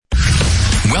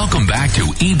Welcome back to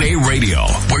eBay Radio,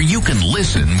 where you can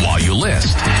listen while you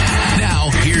list.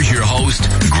 Now, here's your host,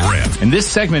 Griff. And this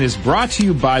segment is brought to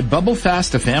you by Bubble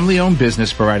Fast, a family-owned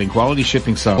business providing quality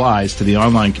shipping supplies to the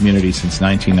online community since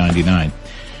 1999.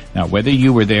 Now, whether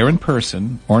you were there in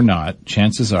person or not,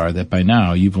 chances are that by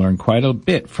now you've learned quite a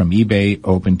bit from eBay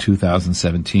Open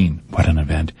 2017. What an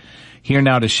event. Here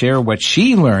now to share what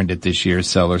she learned at this year's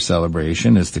seller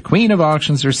celebration is the queen of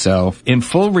auctions herself, in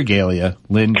full regalia,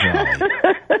 Lynn Jolly.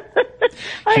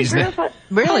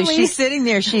 Really, she's sitting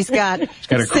there. She's got a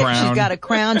crown. She's got a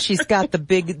crown. She's got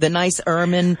the nice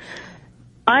ermine.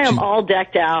 I am all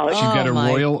decked out. She's got a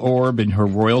royal orb and her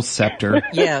royal scepter.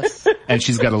 Yes. And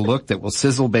she's got a look that will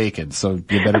sizzle bacon, so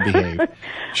you better behave.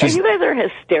 You guys are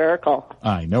hysterical.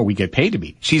 I know, we get paid to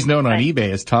be. She's known on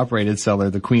eBay as top-rated seller,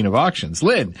 the queen of auctions.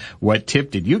 Lynn, what tip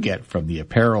did you get from the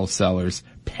apparel sellers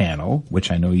panel,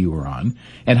 which I know you were on,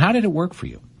 and how did it work for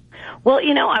you? Well,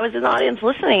 I was in the audience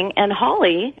listening, and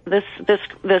Holly, this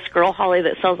girl Holly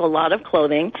that sells a lot of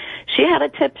clothing, she had a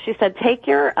tip. She said, take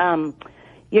your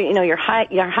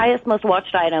highest, most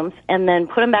watched items, and then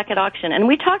put them back at auction. And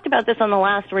we talked about this on the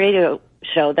last radio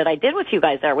show that I did with you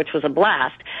guys there, which was a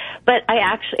blast. But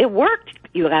it worked,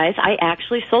 you guys. I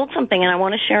actually sold something, and I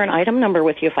want to share an item number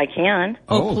with you if I can.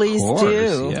 Oh, please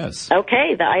do. Yes.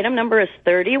 Okay, the item number is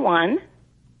 31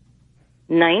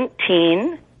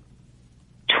 19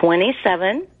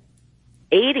 27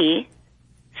 80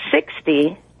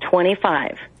 60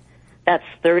 25. That's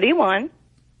 31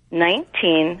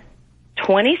 19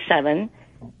 27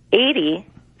 80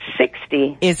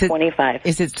 60 25.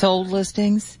 Is it sold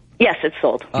listings? Yes, it's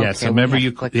sold. Okay, yes, so remember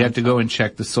you have to go and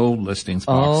check the sold listings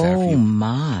box after you. Oh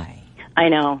my. I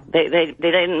know. They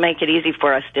didn't make it easy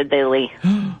for us, did they, Lee?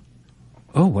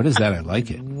 Oh, what is that? I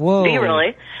like it. Whoa. Do you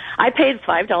really? I paid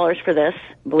 $5 for this,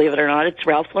 believe it or not. It's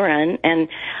Ralph Lauren, and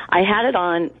I had it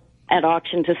on at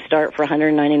auction to start for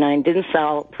 $199. Didn't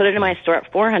sell. Put it in my store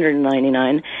at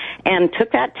 $499, and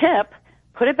took that tip,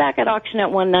 put it back at auction at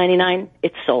 $199.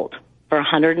 It's sold for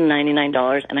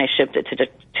 $199, and I shipped it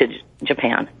to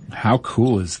Japan. How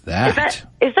cool is that?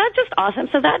 Is that just awesome?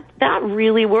 So that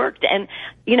really worked, and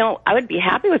I would be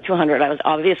happy with $200. I was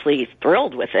obviously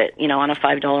thrilled with it, on a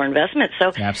 $5 investment.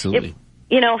 So absolutely.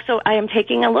 So I am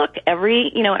taking a look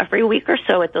every week or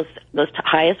so at those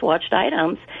highest watched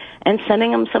items and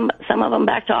sending them some of them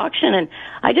back to auction. And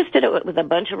I just did it with a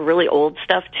bunch of really old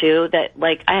stuff too that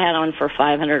I had on for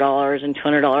 $500 and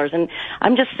 $200, and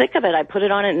I'm just sick of it. I put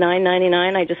it on at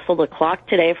 $9.99. I just sold a clock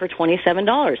today for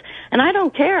 $27, and I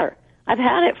don't care. I've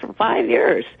had it for 5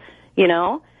 years,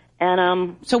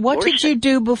 And so what did you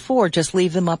do before? Just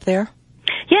leave them up there?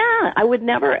 Yeah, I would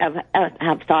never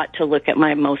have thought to look at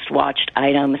my most watched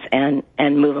items and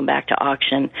move them back to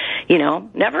auction.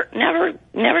 Never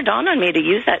dawned on me to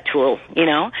use that tool,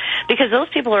 because those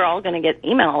people are all going to get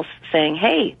emails saying,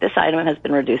 hey, this item has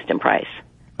been reduced in price.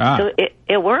 So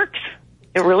it works.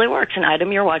 It really works. An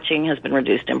item you're watching has been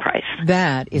reduced in price.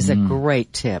 That is a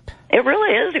great tip. It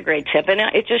really is a great tip, and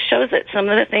it just shows that some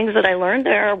of the things that I learned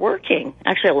there are working.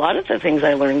 Actually, a lot of the things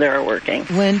I learned there are working.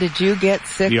 Lynn, did you get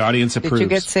sick? The audience approves. Did you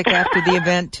get sick after the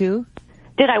event, too?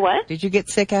 Did I what? Did you get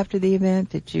sick after the event?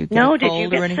 Did you get No, a did cold you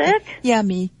get or anything? sick? Yeah,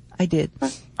 me. I did.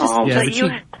 Just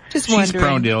she's wondering.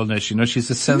 prone to illness. She's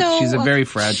a very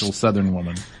fragile Southern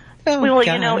woman. Oh, well,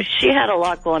 God. she had a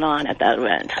lot going on at that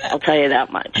event. I'll tell you that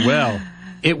much. Well,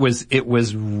 it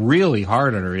was really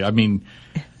hard on her. I mean,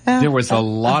 there was a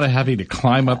lot of having to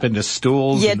climb up into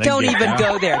stools. Yeah, and then don't get even down.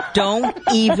 go there. Don't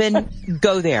even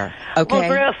go there. Okay.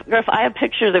 Well, Griff, I have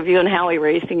pictures of you and Howie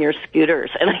racing your scooters,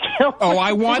 and I can't. Oh,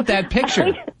 I want that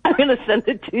picture. I'm going to send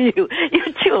it to you.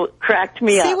 You two cracked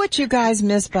me up. See what you guys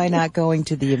missed by not going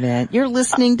to the event. You're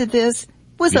listening to this. It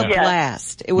was a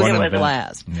blast. It was a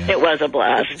blast. Yeah. It was a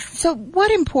blast. So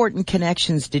what important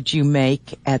connections did you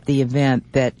make at the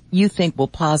event that you think will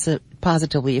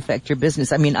positively affect your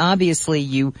business? I mean, obviously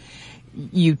you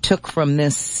took from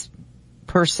this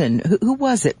person. Who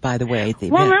was it, by the way, at the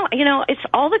event? Well, no, it's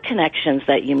all the connections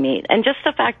that you meet, and just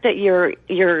the fact that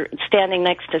you're standing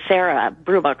next to Sarah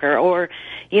Brubacher, or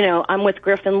I'm with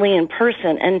Griff and Lee in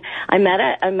person, and I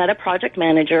met a project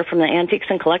manager from the Antiques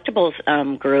and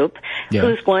Collectibles group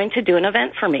who's going to do an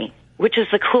event for me, which is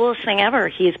the coolest thing ever.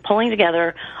 He's pulling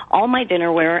together all my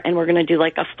dinnerware, and we're going to do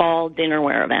a fall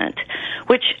dinnerware event,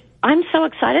 which I'm so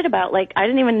excited about. I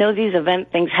didn't even know these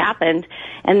event things happened,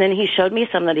 and then he showed me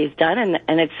some that he's done,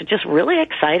 and it's just really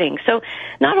exciting. So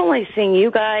not only seeing you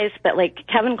guys, but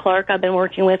Kevin Clark I've been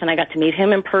working with, and I got to meet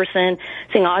him in person,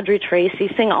 seeing Audrey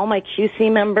Tracy, seeing all my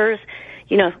QC members,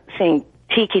 seeing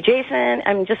Tiki Jason,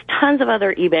 just tons of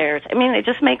other eBayers. I mean, it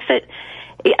just makes it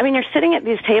I mean, you're sitting at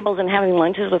these tables and having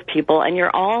lunches with people, and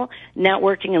you're all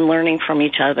networking and learning from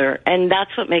each other, and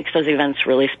that's what makes those events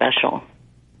really special.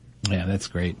 Yeah, that's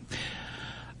great.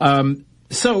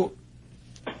 So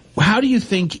how do you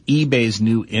think eBay's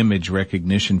new image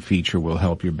recognition feature will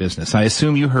help your business? I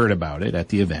assume you heard about it at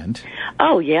the event.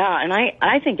 Oh, yeah, and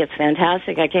I think it's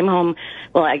fantastic. I came home,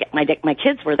 well, my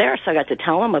kids were there, so I got to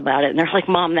tell them about it, and they're like,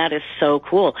 Mom, that is so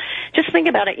cool. Just think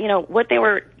about it, you know, what they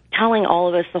were telling all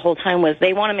of us the whole time was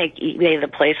they want to make eBay the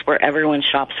place where everyone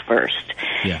shops first.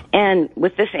 Yeah. And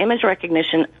with this image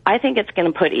recognition, I think it's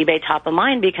going to put eBay top of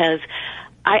mind because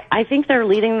I think they're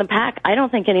leading the pack. I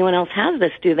don't think anyone else has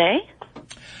this, do they?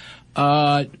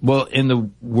 Well, in the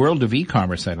world of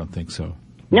e-commerce, I don't think so.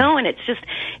 No, and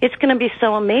it's going to be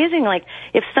so amazing. Like,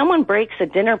 if someone breaks a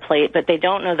dinner plate, but they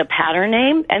don't know the pattern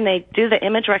name, and they do the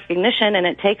image recognition, and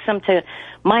it takes them to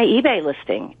my eBay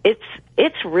listing,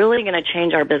 it's really going to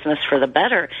change our business for the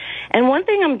better. And one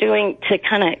thing I'm doing to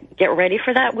kind of get ready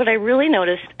for that, what I really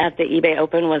noticed at the eBay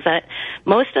Open was that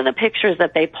most of the pictures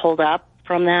that they pulled up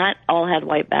from that all had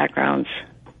white backgrounds.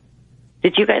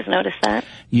 Did you guys notice that?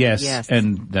 Yes.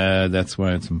 And that's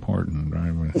why it's important,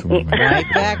 right? It's white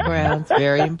background's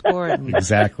very important.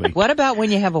 Exactly. What about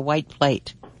when you have a white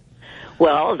plate?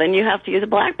 Well, then you have to use a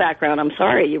black background. I'm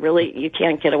sorry, you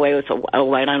can't get away with a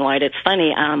white on white. It's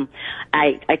funny.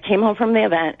 I came home from the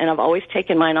event, and I've always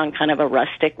taken mine on kind of a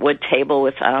rustic wood table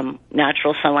with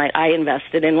natural sunlight. I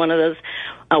invested in one of those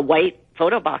white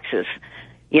photo boxes,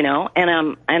 you know,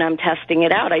 and I'm testing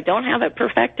it out. I don't have it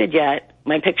perfected yet.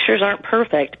 My pictures aren't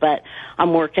perfect, but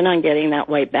I'm working on getting that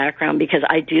white background because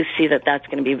I do see that that's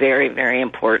going to be very, very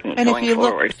important going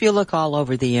forward. If you look all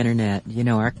over the internet, you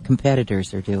know, our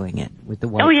competitors are doing it with the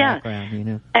white background, you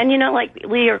know. And, you know, like,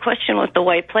 Lee, your question with the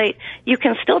white plate, you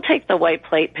can still take the white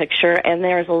plate picture, and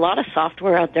there's a lot of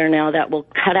software out there now that will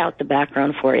cut out the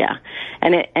background for you.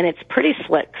 And it's pretty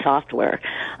slick software.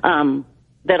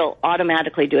 That'll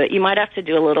automatically do it. You might have to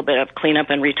do a little bit of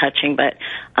cleanup and retouching, but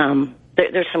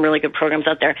there's some really good programs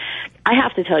out there. I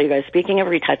have to tell you guys, speaking of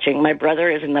retouching, my brother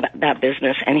is in that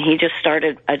business, and he just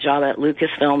started a job at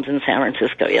Lucasfilms in San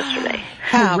Francisco yesterday.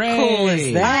 How cool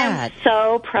is that? I'm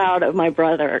so proud of my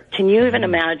brother. Can you even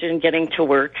imagine getting to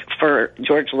work for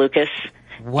George Lucas?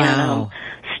 Wow.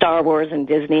 And, Star Wars and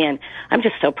Disney, and I'm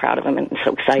just so proud of him and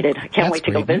so excited. I can't wait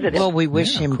to go visit him. Well, we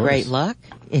wish him great luck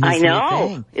in his new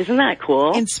thing. Isn't that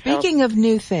cool? And speaking of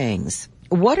new things,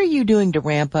 what are you doing to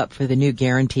ramp up for the new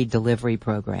guaranteed delivery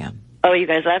program? Oh, you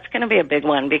guys, that's going to be a big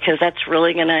one because that's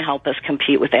really going to help us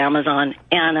compete with Amazon.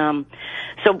 And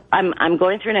so I'm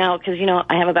going through now because, you know,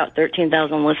 I have about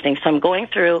 13,000 listings. So I'm going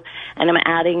through and I'm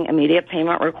adding immediate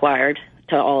payment required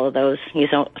to all of those,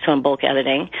 so I'm bulk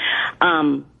editing.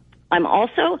 I'm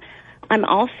also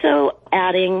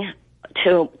adding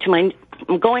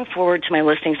I'm going forward to my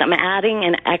listings. I'm adding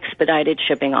an expedited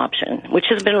shipping option, which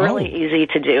has been really easy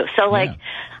to do. So,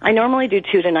 I normally do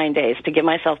 2 to 9 days to give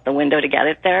myself the window to get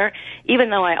it there, even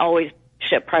though I always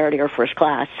ship priority or first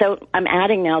class. So I'm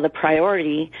adding now the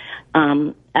priority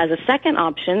as a second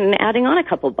option and adding on a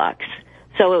couple bucks.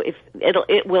 So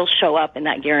it will show up in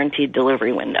that guaranteed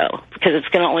delivery window because it's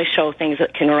going to only show things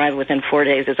that can arrive within 4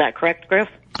 days. Is that correct, Griff?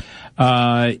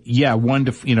 Yeah, 1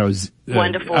 to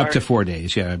 1 to 4, up to 4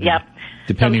 days. Yeah. Yep.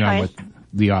 Depending on what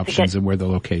the options and where the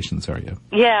locations are. Yeah.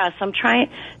 Yeah. So I'm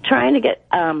trying to get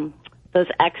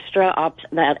that extra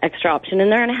option in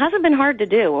there, and it hasn't been hard to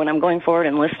do when I'm going forward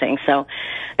and listing. So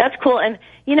that's cool. And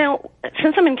you know,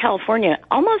 since I'm in California,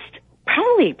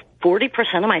 probably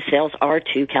 40% of my sales are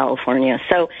to California.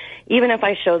 So even if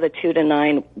I show the 2 to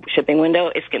 9 shipping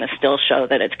window, it's going to still show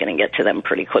that it's going to get to them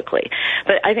pretty quickly.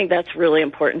 But I think that's really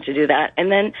important to do that.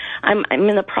 And then I'm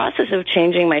in the process of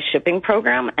changing my shipping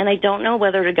program, and I don't know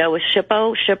whether to go with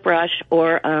Shippo, ShipRush,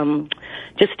 or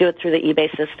just do it through the eBay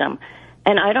system.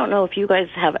 And I don't know if you guys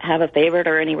have a favorite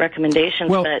or any recommendations.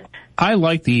 Well, I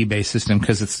like the eBay system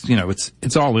because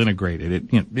it's all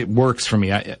integrated. It works for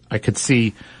me. I could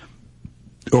see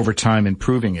over time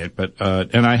improving it, but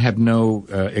and I have no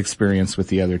experience with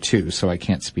the other two, so I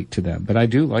can't speak to them. But I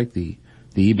do like the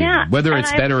eBay. Yeah, whether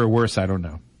it's better or worse, I don't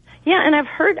know. Yeah, and I've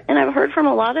heard from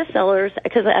a lot of sellers,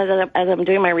 because as I'm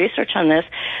doing my research on this,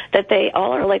 that they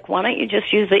all are like, why don't you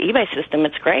just use the eBay system?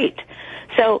 It's great.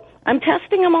 So I'm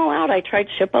testing them all out. I tried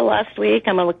Shippo last week.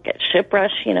 I'm going to look at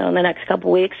ShipRush, in the next couple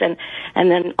of weeks, and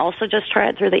then also just try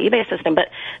it through the eBay system. But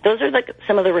those are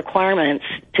some of the requirements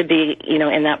to be,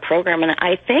 in that program. And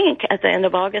I think at the end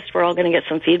of August, we're all going to get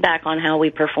some feedback on how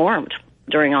we performed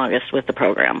during August with the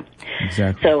program.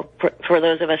 Exactly. So for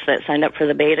those of us that signed up for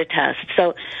the beta test.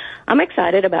 So I'm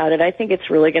excited about it. I think it's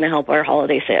really going to help our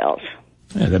holiday sales.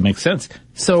 Yeah, that makes sense.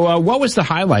 So, what was the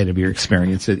highlight of your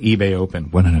experience at eBay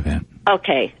Open? What an event.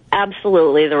 Okay,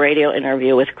 absolutely the radio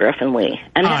interview with Griff and Lee.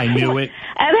 And I knew it.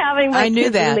 And having my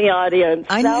kids in the audience.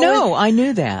 I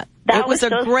knew that. It was a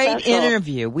great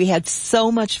interview. We had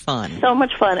so much fun. So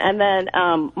much fun. And then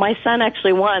my son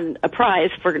actually won a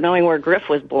prize for knowing where Griff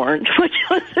was born, which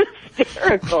was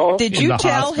hysterical. Did you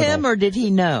tell him or did he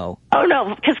know? Oh,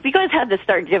 no, because you guys had to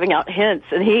start giving out hints,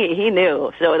 and he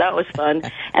knew, so that was fun.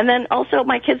 And then also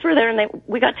my kids were there, and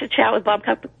we got to chat with Bob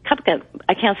Cuppins.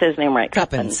 I can't say his name right.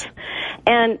 Cuppins.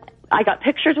 And I got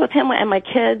pictures with him and my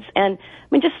kids, and I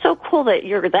mean, just so cool that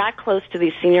you're that close to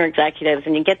these senior executives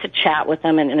and you get to chat with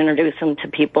them and introduce them to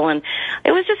people. And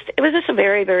it was just a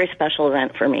very, very special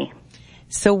event for me.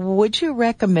 So would you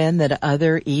recommend that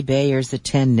other eBayers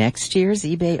attend next year's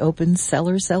eBay Open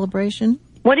Seller Celebration?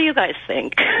 What do you guys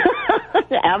think?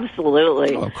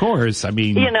 Absolutely. Well, of course. I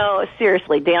mean,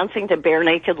 seriously, dancing to bare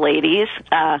naked ladies,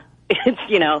 it's,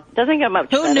 doesn't get much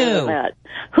better than that.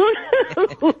 Who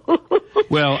knew?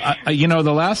 Well,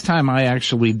 the last time I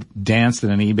actually danced at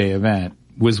an eBay event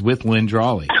was with Lynn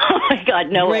Drawley. Oh my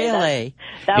God, no way. Really?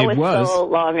 That was so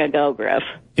long ago, Griff.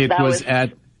 It was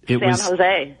San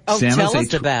Jose. Oh, San tell Jose,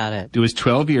 us about it. It was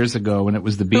 12 years ago, and it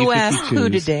was the B-52s. Who asked who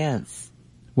to dance?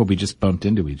 Well, we just bumped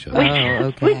into each other. Oh,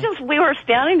 okay. We were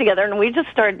standing together, and we just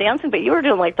started dancing, but you were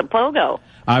doing like the pogo.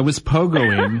 I was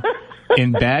pogoing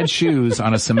in bad shoes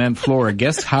on a cement floor.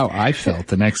 Guess how I felt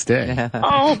the next day?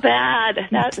 Oh, bad.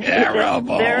 That's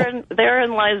terrible.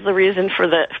 Therein lies the reason for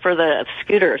the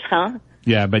scooters, huh?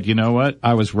 Yeah, but you know what?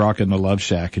 I was rocking the Love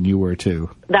Shack, and you were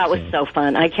too. That was so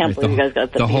fun. I can't believe you guys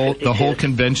got the whole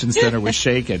convention center was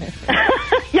shaking.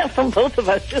 Yeah, from both of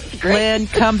us. It was great. Lynn,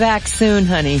 come back soon,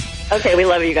 honey. Okay, we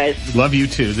love you guys. Love you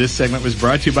too. This segment was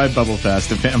brought to you by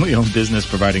BubbleFast, a family-owned business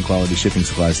providing quality shipping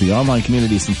supplies to the online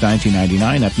community since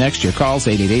 1999. Up next, your calls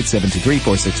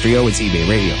 888-723-4630. It's eBay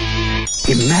Radio.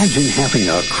 Imagine having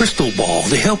a crystal ball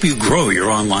to help you grow your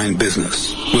online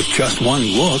business. With just one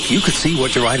look, you could see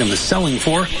what your item is selling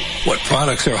for, what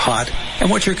products are hot, and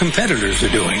what your competitors are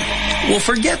doing. Well,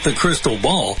 forget the crystal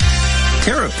ball.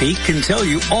 TerraPeak can tell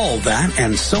you all that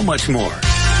and so much more.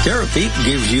 TerraPeak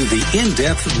gives you the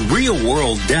in-depth,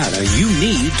 real-world data you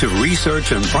need to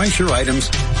research and price your items,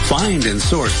 find and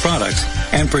source products,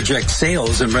 and project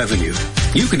sales and revenue.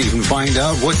 You can even find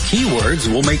out what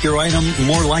keywords will make your item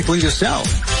more likely to sell.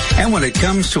 And when it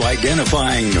comes to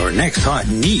identifying your next hot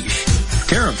niche,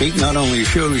 TerraPeak not only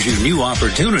shows you new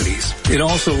opportunities, it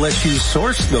also lets you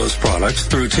source those products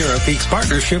through TerraPeak's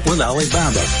partnership with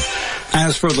Alibaba.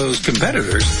 As for those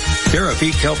competitors,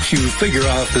 TerraPeak helps you figure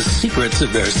out the secrets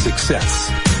of their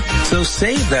success. So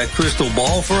save that crystal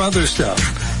ball for other stuff,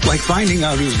 like finding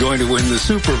out who's going to win the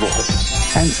Super Bowl.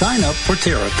 And sign up for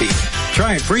TerraPeak.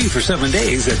 Try it free for 7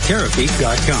 days at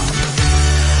TerraPeak.com.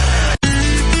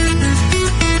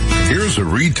 Here's a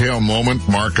retail moment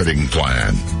marketing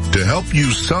plan to help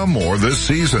you sell more this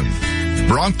season.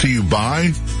 Brought to you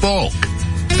by Bulk,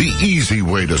 the easy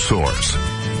way to source.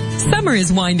 Summer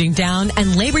is winding down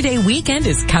and Labor Day weekend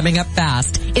is coming up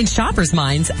fast. In shoppers'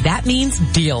 minds, that means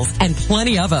deals and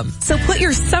plenty of them. So put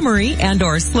your summary and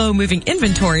or slow-moving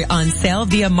inventory on sale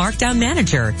via Markdown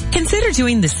Manager. Consider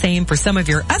doing the same for some of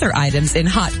your other items in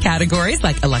hot categories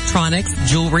like electronics,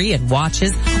 jewelry and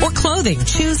watches, or clothing,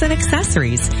 shoes, and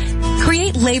accessories.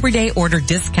 Create Labor Day order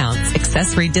discounts,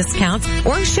 accessory discounts,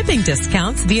 or shipping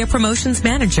discounts via Promotions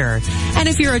Manager. And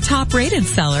if you're a top-rated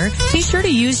seller, be sure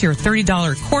to use your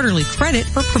 $30 quarterly credit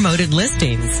for promoted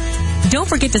listings. Don't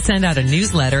forget to send out a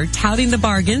newsletter touting the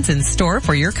bargains in store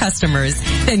for your customers.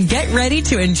 Then get ready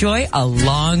to enjoy a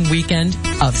long weekend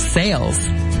of sales.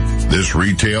 This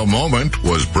retail moment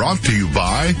was brought to you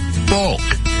by Bulk,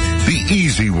 the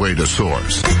easy way to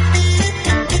source.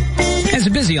 As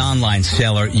a busy online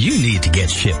seller, you need to get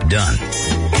ship done.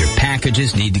 Your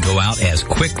packages need to go out as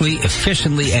quickly,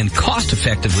 efficiently, and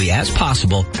cost-effectively as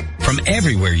possible from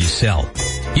everywhere you sell.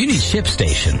 You need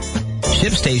ShipStation.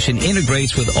 ShipStation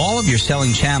integrates with all of your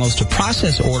selling channels to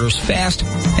process orders fast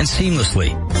and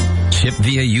seamlessly. Ship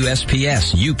via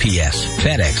USPS, UPS,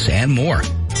 FedEx, and more.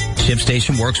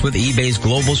 ShipStation works with eBay's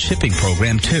global shipping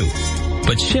program too.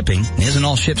 But shipping isn't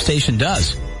all ShipStation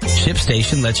does.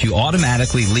 ShipStation lets you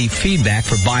automatically leave feedback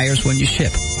for buyers when you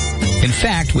ship. In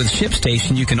fact, with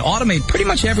ShipStation, you can automate pretty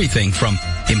much everything from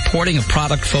importing a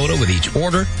product photo with each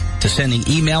order to sending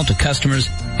email to customers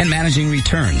and managing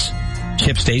returns.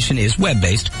 ShipStation is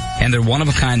web-based, and their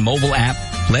one-of-a-kind mobile app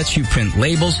lets you print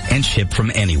labels and ship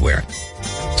from anywhere.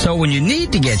 So when you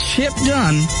need to get ship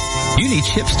done, you need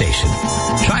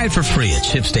ShipStation. Try it for free at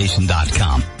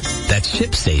ShipStation.com. That's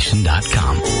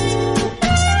ShipStation.com.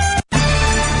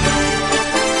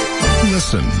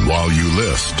 Listen while you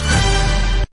list.